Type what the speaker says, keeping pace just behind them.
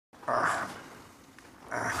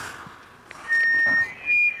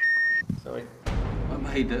Sorry. I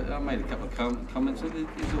made a couple of comments.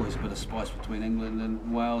 There's always a bit of spice between England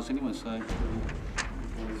and Wales anyway, so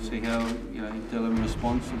see how Dylan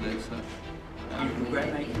responds to that. So. You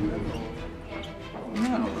regret making them? No,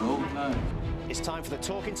 not at all. No. It's time for the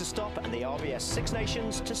talking to stop and the RBS Six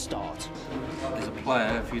Nations to start. As a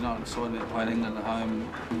player, if you're not excited to play England at home,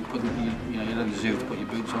 you don't deserve to put your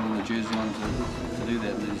boots on and the jersey on to do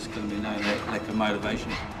that. There's going to be no lack of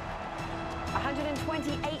motivation.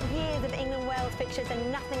 128 years of England-Wales fixtures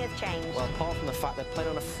and nothing has changed. Well, apart from the fact they're playing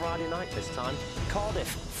on a Friday night this time. Cardiff,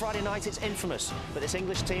 Friday night, it's infamous. But this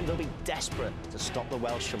English team, they'll be desperate to stop the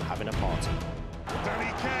Welsh from having a party.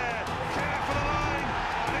 Danny Care for the line,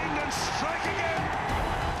 and England strike again.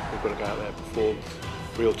 We've got to go out there, perform,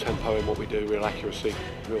 real tempo in what we do, real accuracy,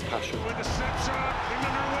 real passion. With the sceptre,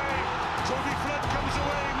 England are away. Toby Flood comes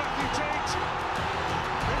away, Matthew Tate.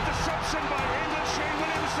 Interception by England, Shane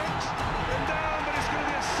Williamson. And down, but it's going to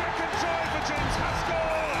be a second try for James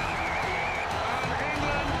Haskell. And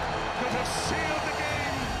England could have sealed the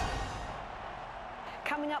game.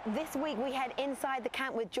 Coming up this week, we head inside the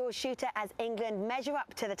camp with George Chuter as England measure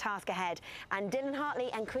up to the task ahead. And Dylan Hartley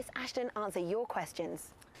and Chris Ashton answer your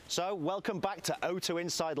questions. So, welcome back to O2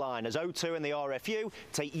 Inside Line as O2 and the RFU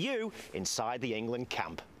take you inside the England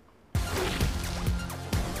camp.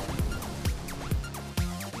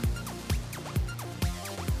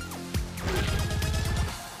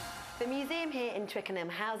 The museum here in Twickenham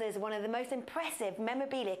houses one of the most impressive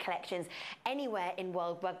memorabilia collections anywhere in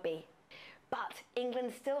world rugby. But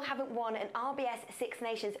England still haven't won an RBS Six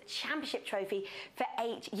Nations Championship trophy for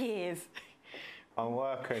 8 years. I'm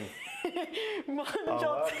working. Martin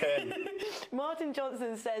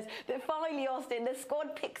Johnson says that finally, Austin, the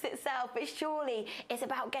squad picks itself, but surely it's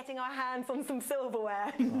about getting our hands on some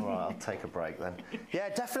silverware. All right, I'll take a break then. Yeah,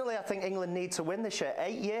 definitely, I think England need to win this year.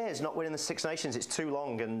 8 years not winning the Six Nations, it's too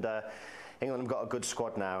long, and England have got a good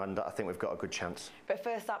squad now, and I think we've got a good chance. But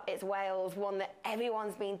first up, it's Wales, one that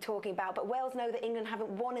everyone's been talking about. But Wales know that England haven't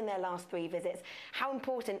won in their last 3 visits. How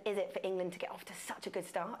important is it for England to get off to such a good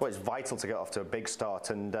start? Well, it's vital to get off to a big start,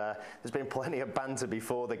 and there's been plenty of banter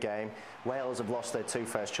before the game. Wales have lost their 2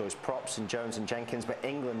 first-choice props in Jones and Jenkins, but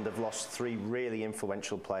England have lost 3 really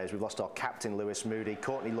influential players. We've lost our captain, Lewis Moody,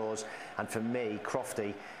 Courtney Lawes, and for me,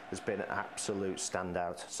 Crofty has been an absolute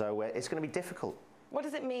standout. So it's going to be difficult. What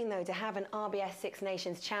does it mean, though, to have an RBS Six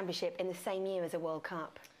Nations Championship in the same year as a World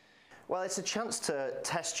Cup? Well, it's a chance to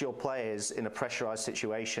test your players in a pressurised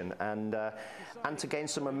situation and to gain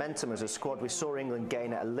some momentum as a squad. We saw England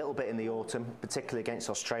gain it a little bit in the autumn, particularly against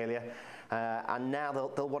Australia, and now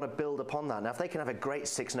they'll want to build upon that. Now, if they can have a great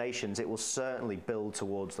Six Nations, it will certainly build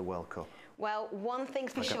towards the World Cup. Well, one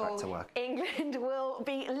thing's for sure, England will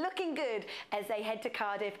be looking good as they head to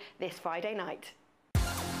Cardiff this Friday night.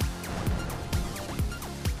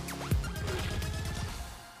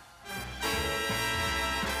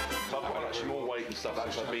 More weight and stuff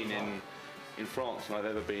because I've been in France than I've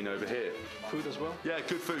ever been over here. Food as well? Yeah,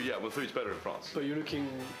 good food, yeah. Well, food's better in France. But you're looking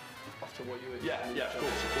after what you ate? Yeah, of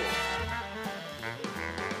course.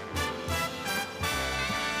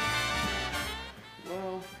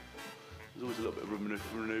 Well, there's always a little bit of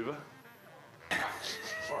manoeuvre.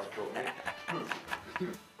 Sorry, Courtney.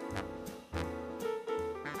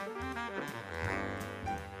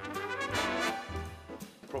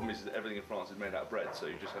 The problem is that everything in France is made out of bread, so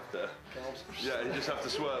you just have to, you just have to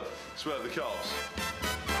swerve the carbs.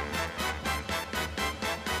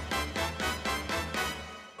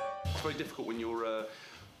 It's very difficult when you're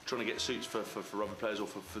trying to get suits for rugby players or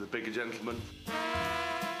for the bigger gentlemen.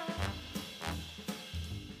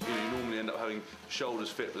 You normally end up having shoulders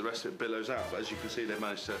fit, but the rest of it billows out. But as you can see, they've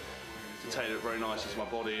managed to tailor it very nicely to my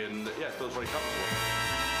body, and yeah, it feels very comfortable.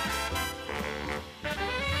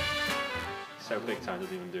 So big time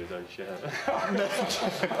doesn't even do those shit. I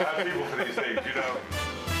have people for these things, you know.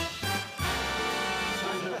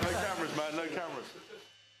 No cameras, man, no cameras.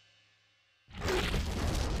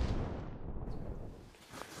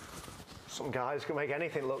 Some guys can make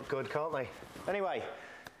anything look good, can't they? Anyway,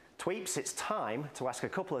 Tweeps, it's time to ask a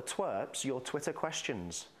couple of twerps your Twitter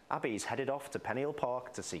questions. Abby's headed off to Pennyhill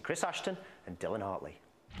Park to see Chris Ashton and Dylan Hartley.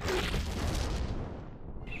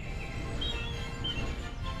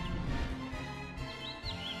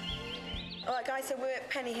 Alright guys, so we're at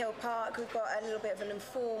Pennyhill Park. We've got a little bit of an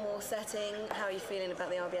informal setting. How are you feeling about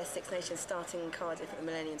the RBS Six Nations starting in Cardiff at the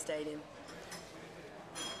Millennium Stadium?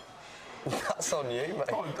 That's on you,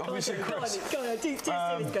 mate. Obviously, Chris. Go on, do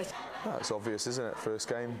serious question. It's obvious, isn't it? First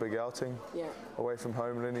game, big outing. Yeah. Away from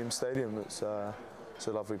home, Millennium Stadium. It's a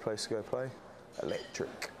lovely place to go play.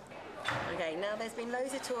 Electric. Okay, now there's been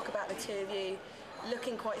loads of talk about the two of you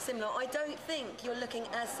looking quite similar. I don't think you're looking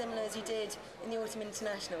as similar as you did in the Autumn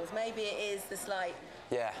Internationals. Maybe it is the slight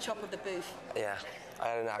chop of the booth. Yeah, I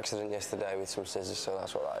had an accident yesterday with some scissors, so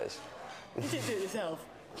that's what that is. You didn't do it yourself?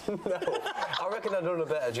 No, I reckon I'd done a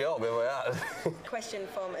better job if I had. Question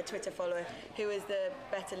from a Twitter follower: who is the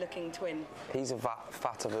better looking twin? He's a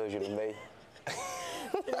fatter version of me.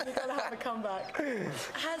 You've got to have a comeback.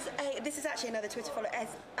 This is actually another Twitter follower. Has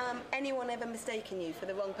anyone ever mistaken you for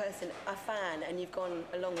the wrong person, a fan, and you've gone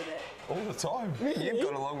along with it? All the time. You've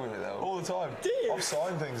gone along with it though. All the time. Do you? I've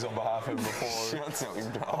signed things on behalf of him before. Shut up, you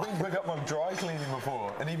I've been picking up my dry cleaning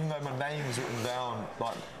before, and even though my name's written down,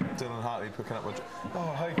 like Dylan Hartley picking up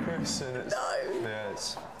my hey Chris, and it's... No! Yeah,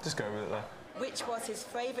 it's... Just go with it there. Which was his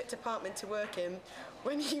favourite department to work in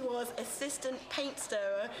when he was assistant paint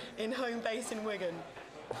stirrer in home base in Wigan?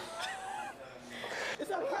 Is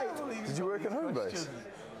that right? Did you work at home base?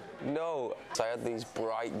 No. So I had these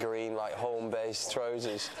bright green, like, home-based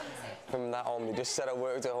trousers. From that on, they just said I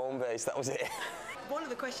worked at home base, that was it. One of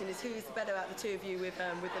the questions is who's the better out of the two of you with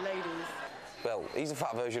the ladies? Well, he's a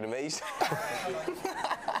fat version of me.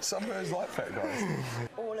 Some guys like fat guys.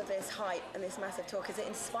 All of this hype and this massive talk, has it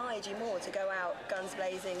inspired you more to go out guns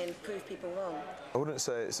blazing and prove people wrong? I wouldn't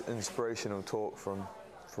say it's inspirational talk from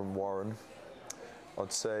Warren.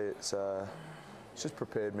 I'd say it's just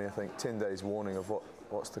prepared me, I think, 10 days warning of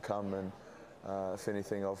what's to come, and if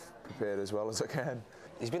anything, I've prepared as well as I can.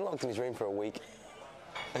 He's been locked in his room for a week.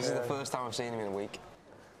 This is the first time I've seen him in a week.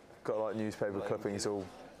 Got like newspaper clippings all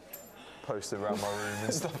posted around my room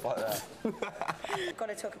and stuff like that. Got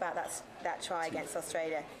to talk about that try against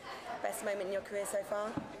Australia. Best moment in your career so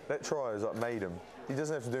far? That try has like made him. He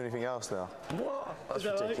doesn't have to do anything else now. What? That's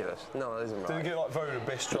ridiculous. Right? No, that isn't right. Did he get like voted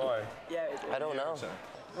best try? Yeah, it did. I don't know.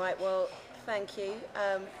 Right, well, thank you.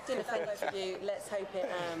 Dinner thank both of you. Let's hope it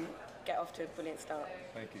get off to a brilliant start.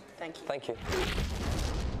 Thank you. Thank you. Thank you.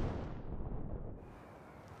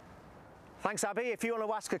 Thanks, Abby. If you want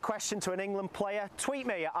to ask a question to an England player, tweet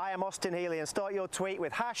me at @IamAustinHealey and start your tweet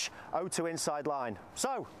with #O2InsideLine.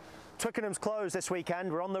 So, Twickenham's closed this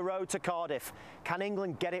weekend. We're on the road to Cardiff. Can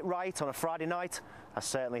England get it right on a Friday night? I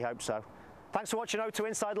certainly hope so. Thanks for watching O2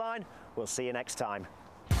 Inside Line. We'll see you next time.